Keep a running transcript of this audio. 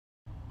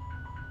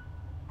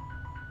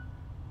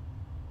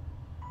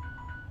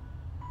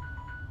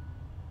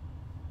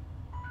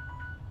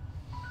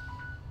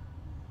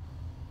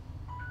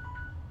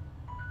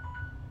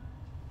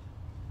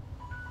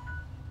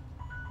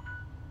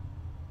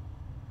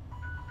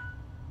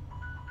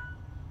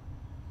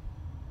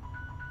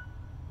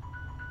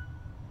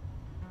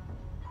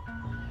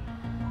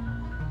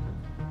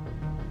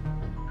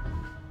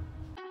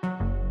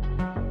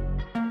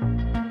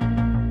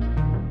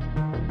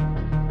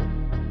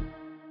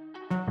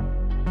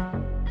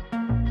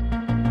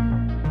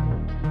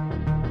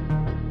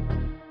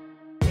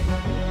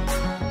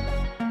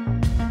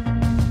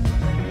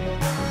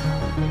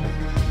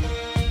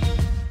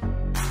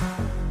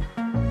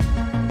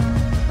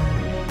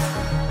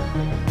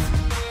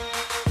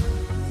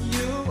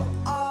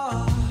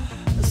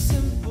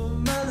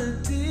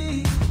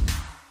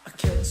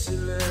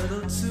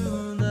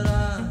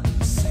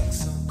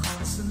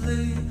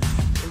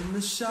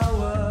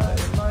shower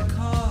in my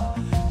car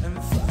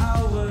and for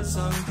hours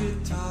on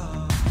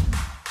guitar.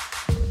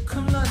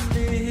 Come let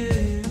me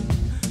hear you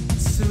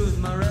soothe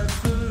my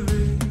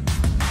reverie.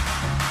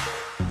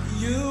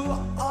 You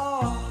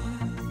are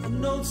the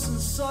notes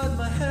inside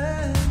my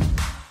head.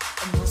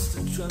 I must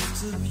have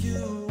dreamt of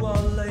you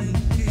while laying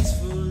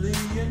peacefully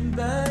in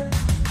bed.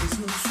 There's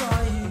no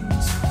trying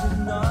to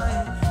deny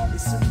it.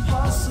 It's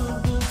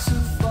impossible to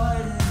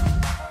fight it.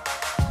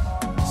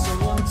 So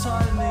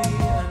untie me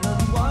and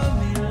unwind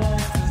me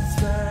like a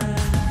thread.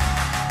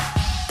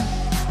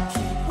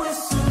 Keep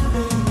whistling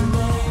your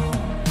name.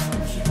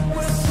 Keep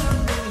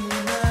whistling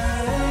your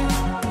name.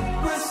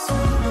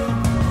 Whistling your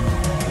name.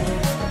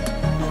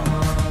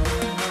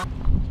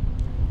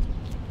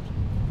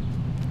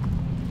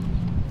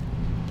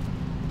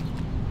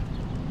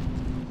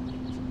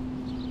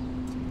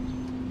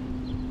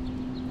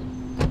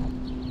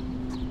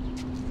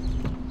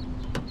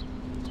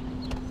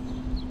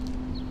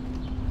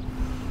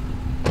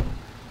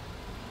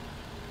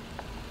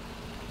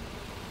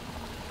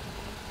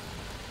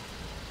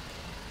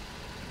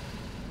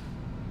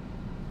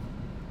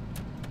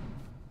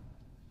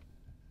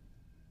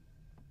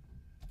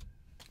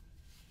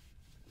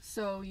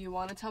 So, you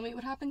want to tell me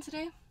what happened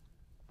today?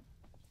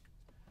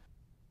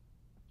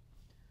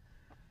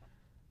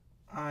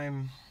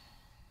 I'm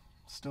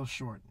still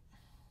short.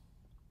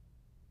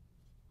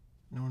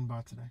 No one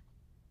bought today.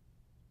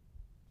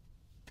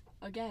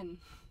 Again.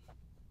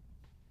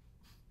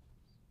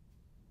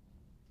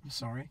 I'm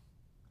sorry.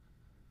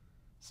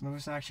 Some of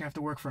us actually have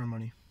to work for our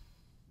money.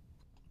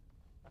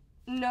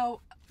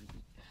 No.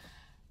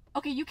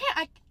 Okay, you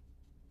can't.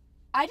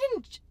 I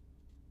didn't.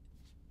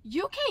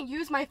 You can't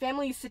use my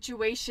family's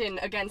situation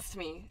against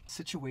me.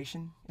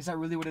 Situation? Is that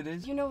really what it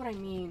is? You know what I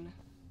mean.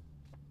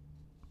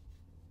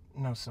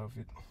 No,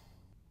 Sophie.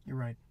 You're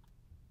right.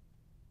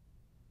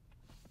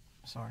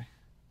 Sorry.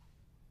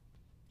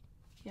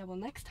 Yeah, well,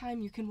 next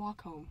time you can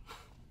walk home.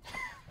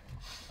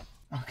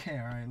 Okay,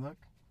 alright, look.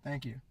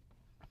 Thank you.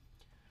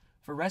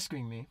 For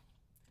rescuing me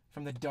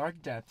from the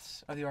dark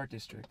depths of the art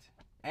district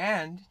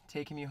and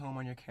taking me home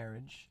on your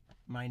carriage,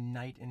 my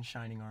knight in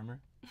shining armor.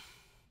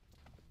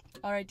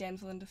 Alright,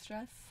 damsel in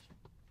distress.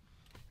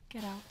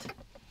 Get out.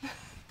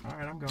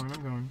 Alright, I'm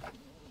going.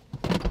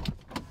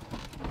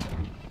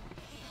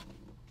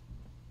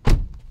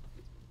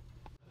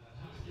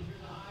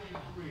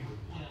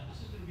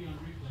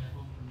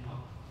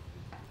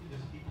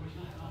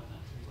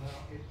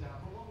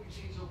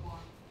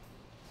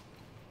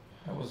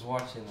 I was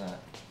watching that.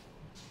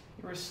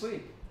 You were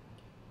asleep.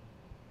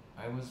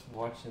 I was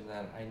watching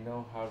that. I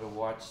know how to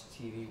watch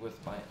TV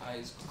with my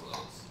eyes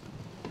closed.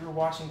 You were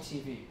watching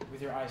TV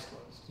with your eyes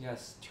closed.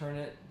 Yes, turn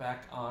it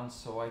back on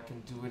so I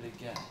can do it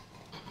again.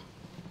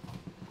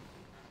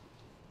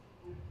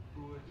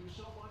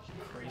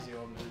 Crazy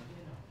old man.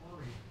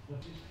 And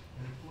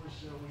of course,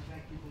 we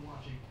thank you for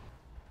watching.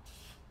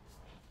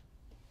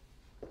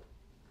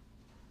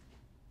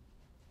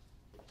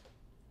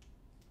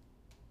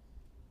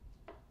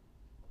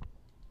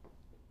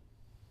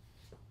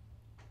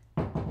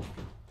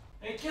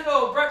 Hey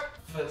kiddo,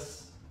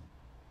 breakfast!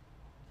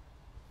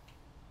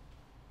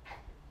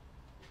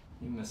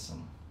 You miss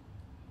him,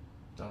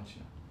 don't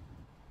you?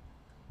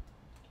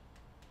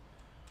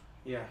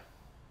 Yeah.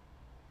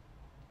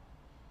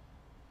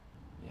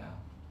 Yeah,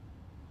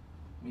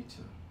 me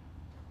too.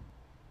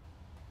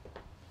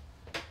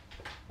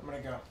 I'm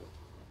gonna go.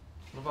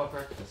 What about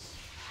breakfast?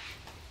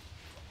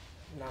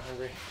 Not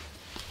hungry.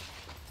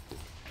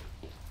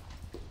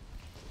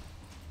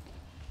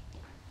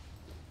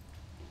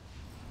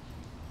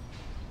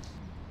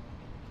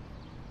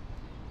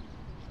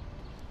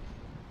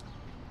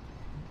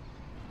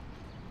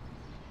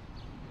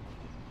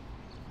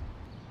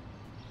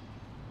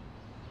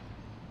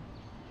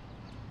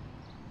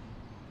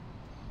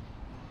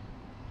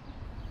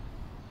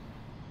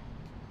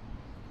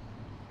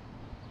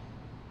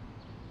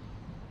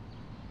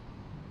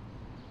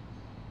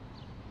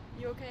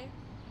 You okay?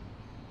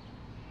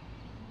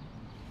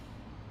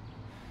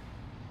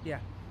 Yeah.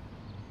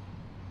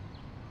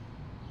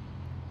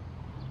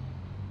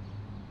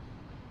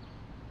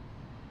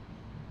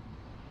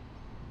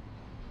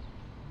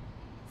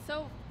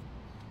 So,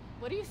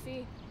 what do you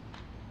see?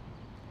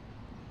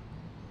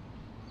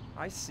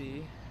 I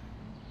see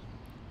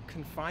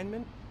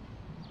confinement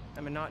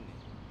and monotony.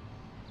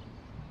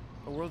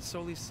 A world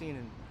solely seen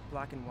in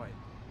black and white,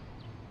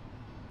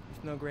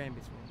 with no gray in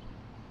between.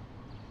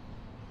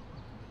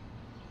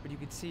 But you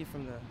could see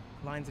from the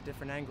lines at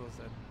different angles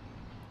that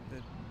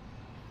the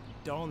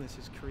dullness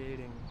is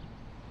creating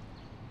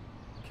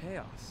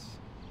chaos.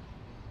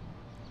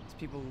 As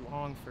people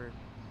long for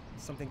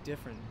something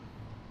different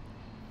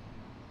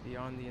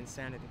beyond the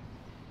insanity.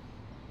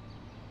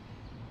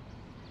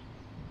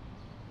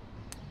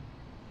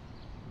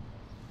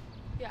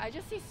 Yeah, I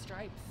just see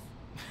stripes.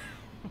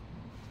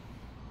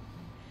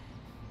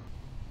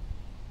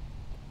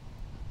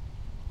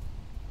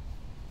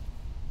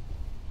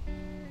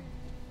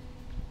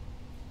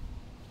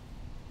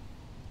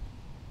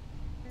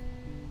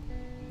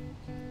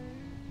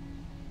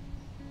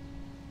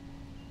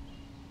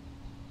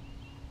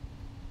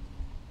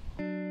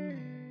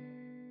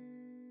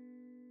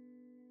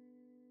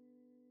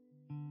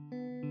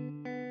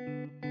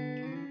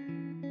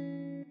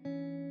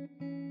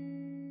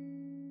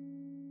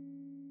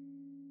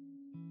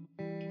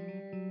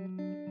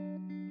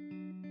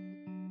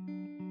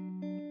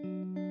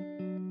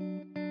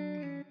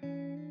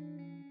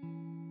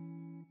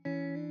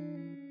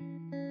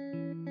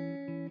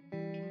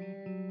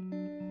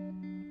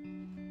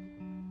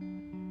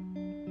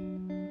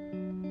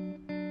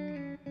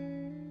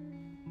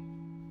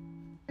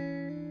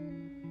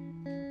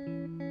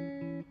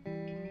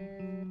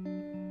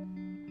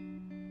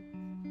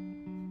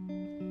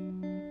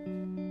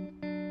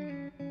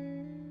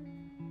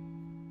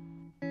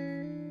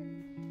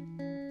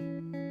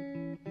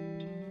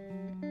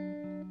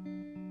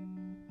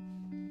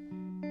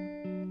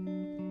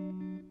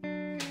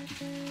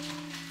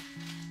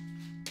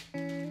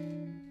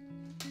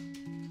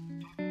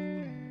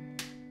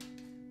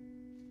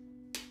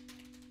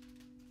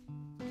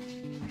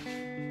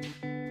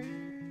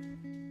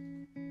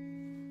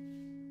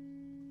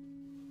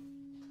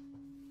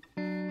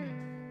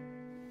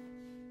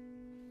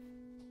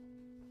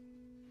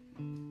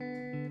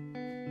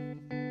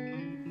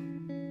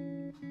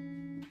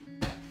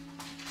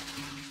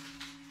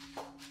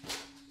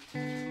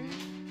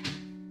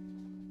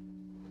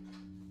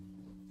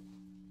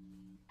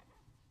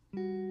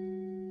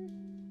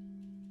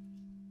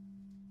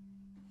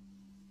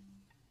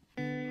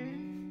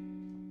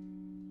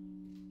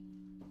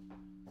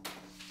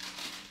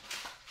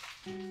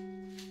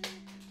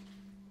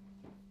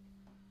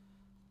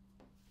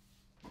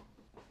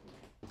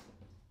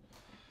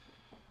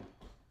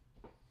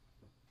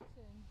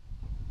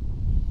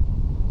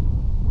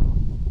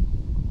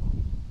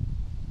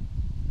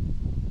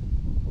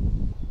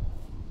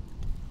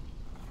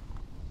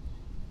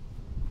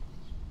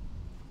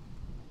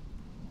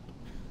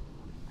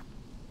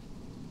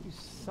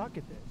 suck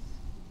at this.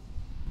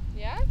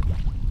 Yeah?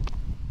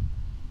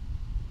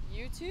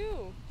 You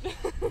too.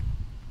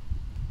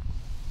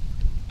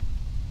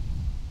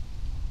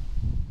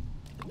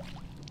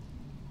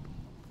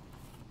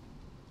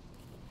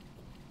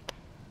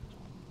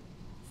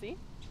 See?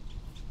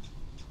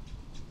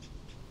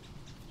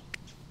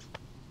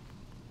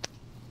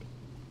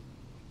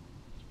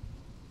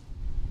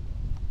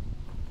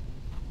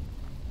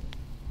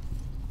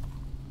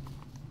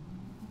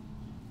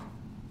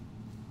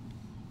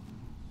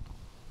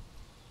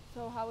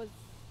 So how was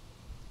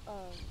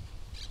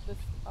this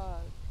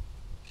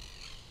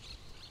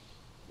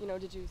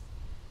did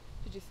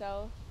you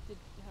sell?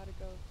 How'd it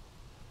go?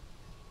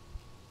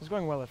 It was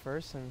going well at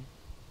first and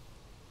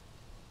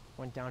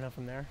went downhill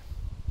from there.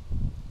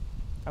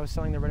 I was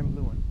selling the red and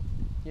blue one.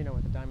 You know,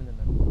 with the diamond in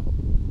the middle.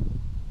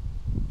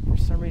 For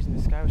some reason,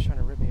 this guy was trying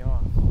to rip me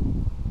off.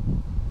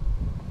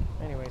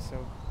 Anyway,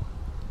 so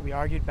we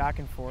argued back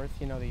and forth,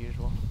 you know, the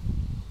usual.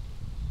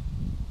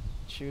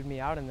 Chewed me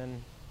out and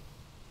then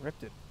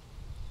ripped it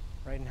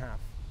right in half.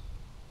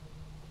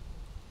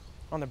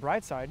 On the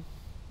bright side,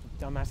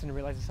 the dumbass didn't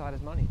realize he still had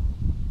his money.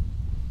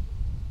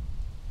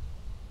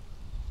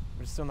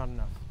 But it's still not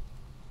enough.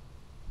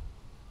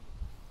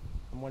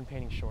 I'm one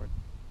painting short.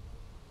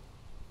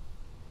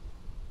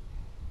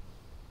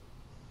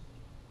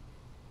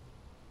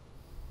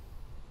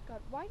 God,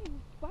 why do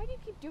you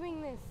keep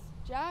doing this,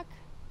 Jack?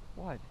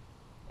 What?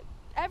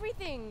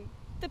 Everything.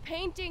 The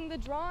painting, the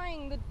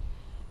drawing, the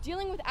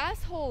dealing with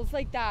assholes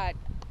like that.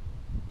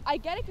 I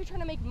get if you're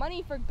trying to make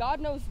money for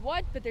God knows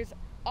what, but there's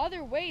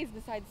other ways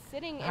besides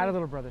sitting I had a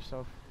little brother,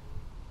 Soph.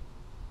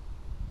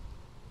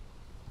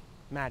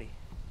 Maddie.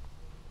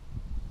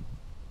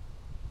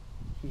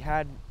 He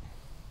had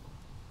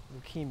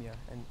leukemia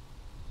and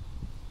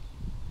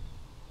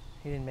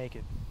he didn't make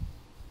it.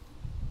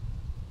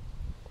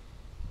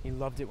 He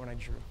loved it when I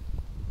drew.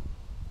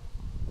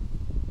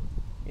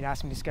 He'd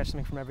ask me to sketch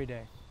something from every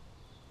day.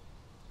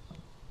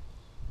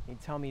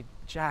 He'd tell me,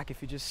 Jack,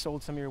 if you just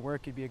sold some of your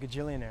work, you'd be a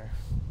gajillionaire.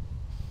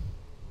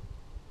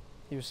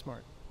 He was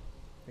smart,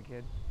 the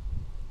kid.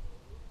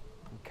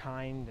 And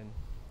kind and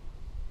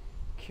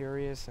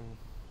curious and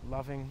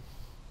loving.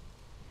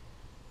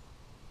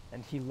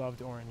 And he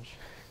loved orange.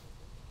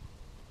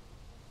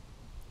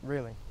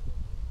 Really.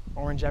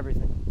 Orange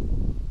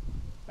everything.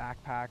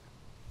 Backpack,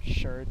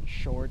 shirt,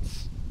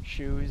 shorts,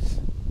 shoes.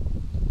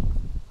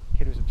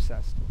 Kid was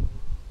obsessed.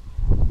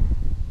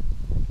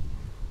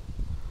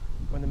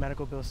 When the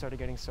medical bills started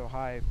getting so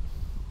high,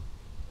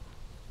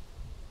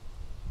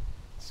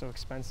 so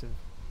expensive,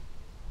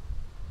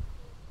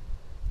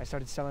 I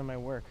started selling my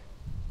work.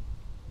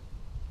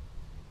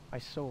 I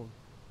sold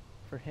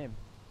for him.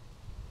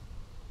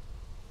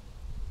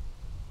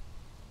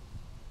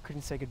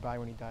 Couldn't say goodbye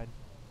when he died.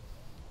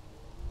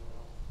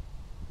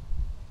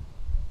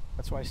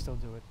 That's why I still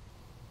do it.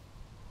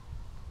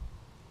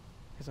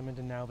 Because I'm in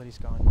denial that he's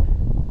gone.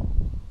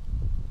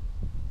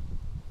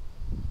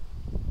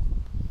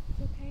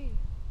 It's okay.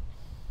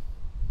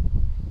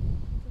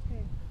 It's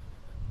okay.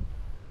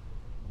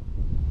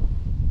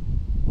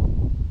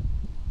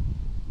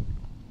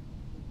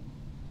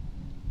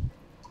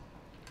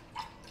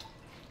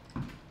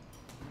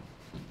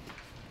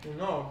 You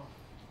know,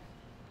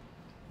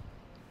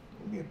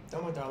 you'd be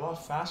done with that a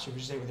lot faster if you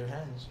just ate with your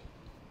hands.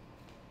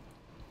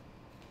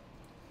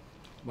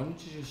 Why don't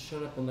you just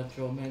shut up and let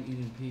your old man eat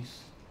in peace?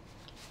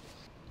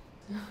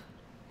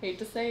 Hate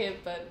to say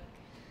it, but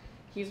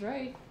he's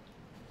right.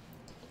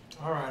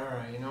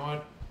 Alright, you know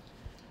what?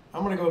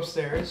 I'm gonna go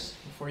upstairs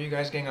before you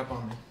guys gang up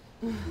on me.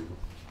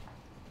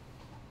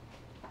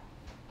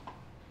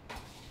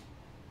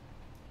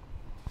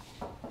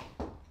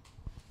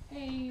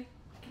 Hey,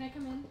 can I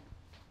come in?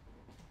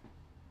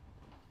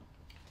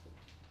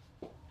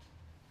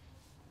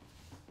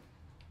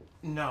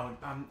 No,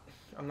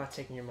 I'm not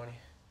taking your money.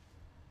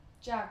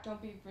 Jack,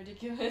 don't be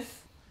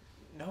ridiculous.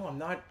 No, I'm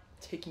not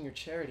taking your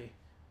charity.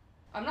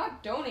 I'm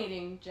not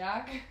donating,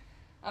 Jack.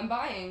 I'm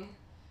buying.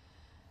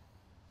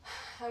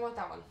 I want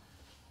that one.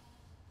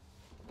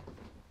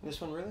 This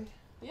one, really?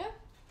 Yeah,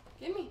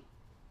 give me.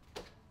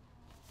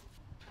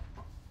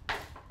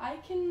 I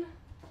can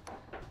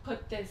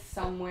put this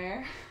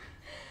somewhere.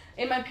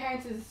 In my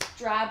parents'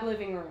 drab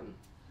living room.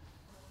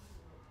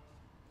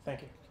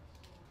 Thank you.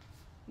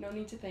 No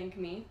need to thank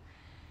me.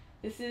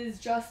 This is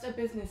just a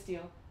business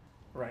deal.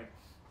 Right.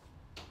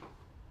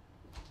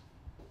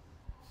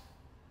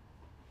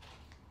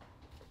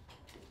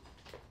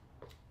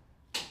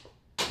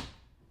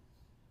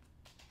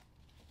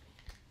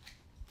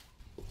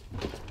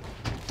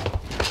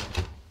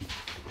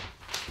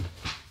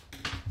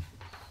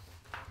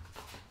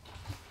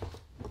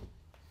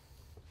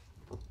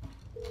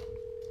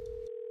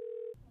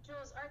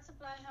 Jules, Art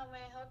Supply, how may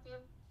I help you?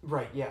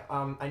 Right, yeah.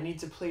 I need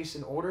to place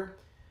an order.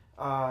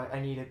 I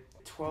need a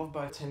 12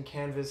 by 10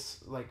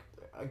 canvas, like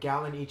a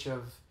gallon each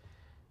of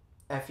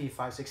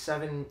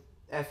FE567,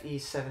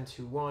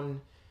 FE721,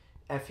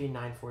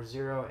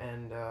 FE940,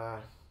 and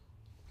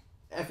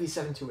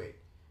FE728.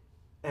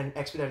 And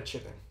expedited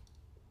shipping.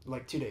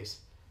 Like 2 days.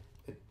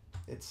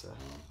 It's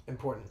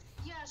important.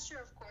 Yeah, sure,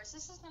 of course.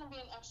 This is gonna be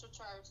an extra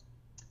charge.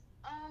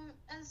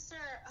 And sir,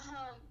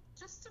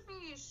 just to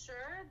be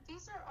sure,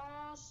 these are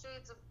all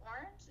shades of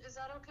orange. Is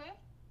that okay?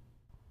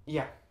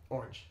 Yeah,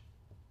 orange.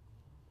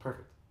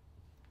 Perfect.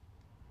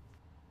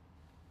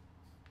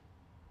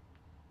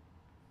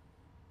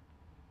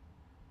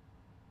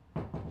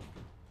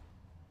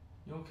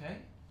 You okay?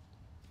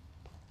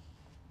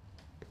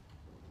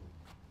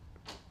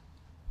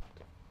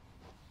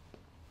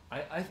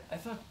 I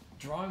thought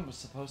drawing was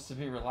supposed to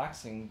be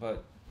relaxing,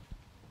 but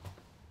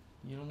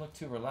you don't look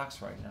too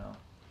relaxed right now.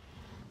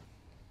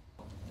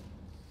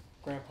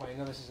 Grandpa, you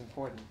know this is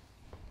important.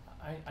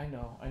 I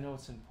know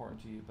it's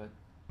important to you, but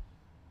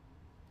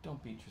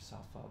don't beat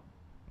yourself up.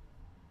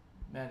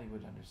 Maddie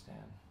would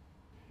understand.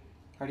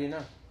 How do you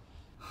know?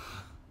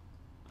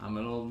 I'm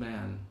an old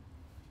man.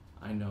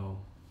 I know.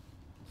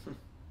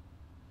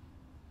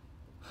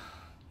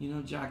 You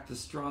know, Jack, the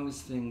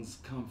strongest things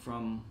come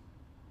from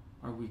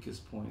our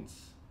weakest points.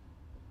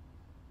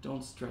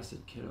 Don't stress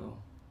it, kiddo.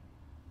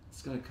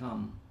 It's gonna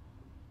come.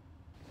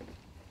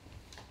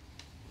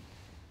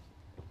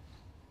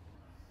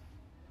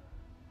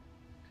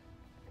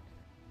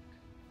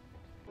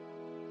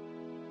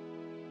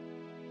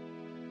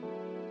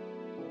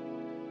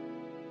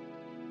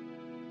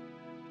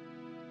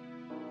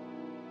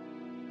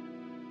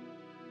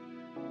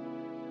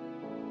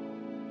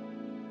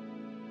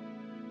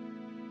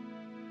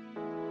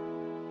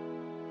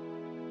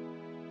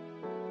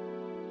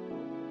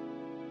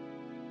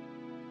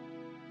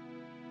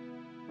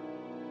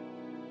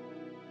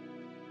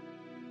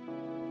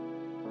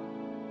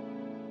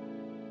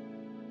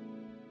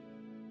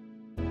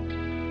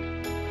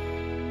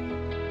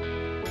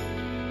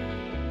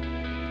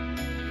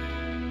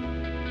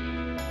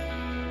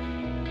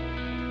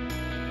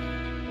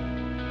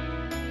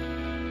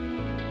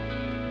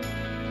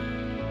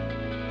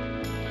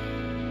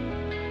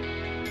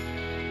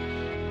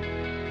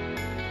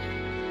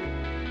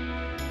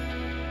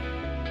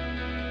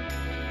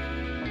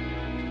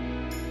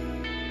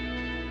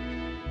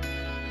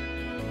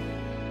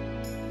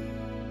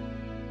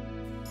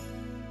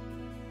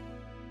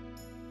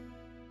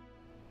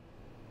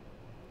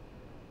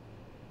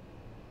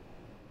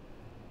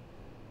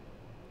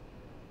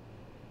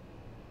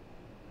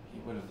 He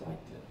would have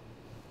liked it.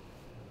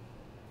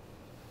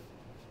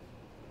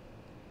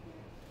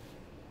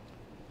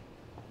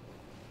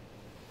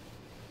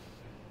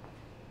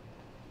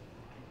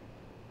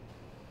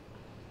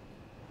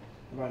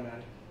 Goodbye,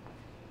 Maddie.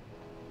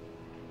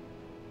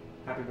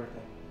 Happy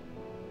birthday.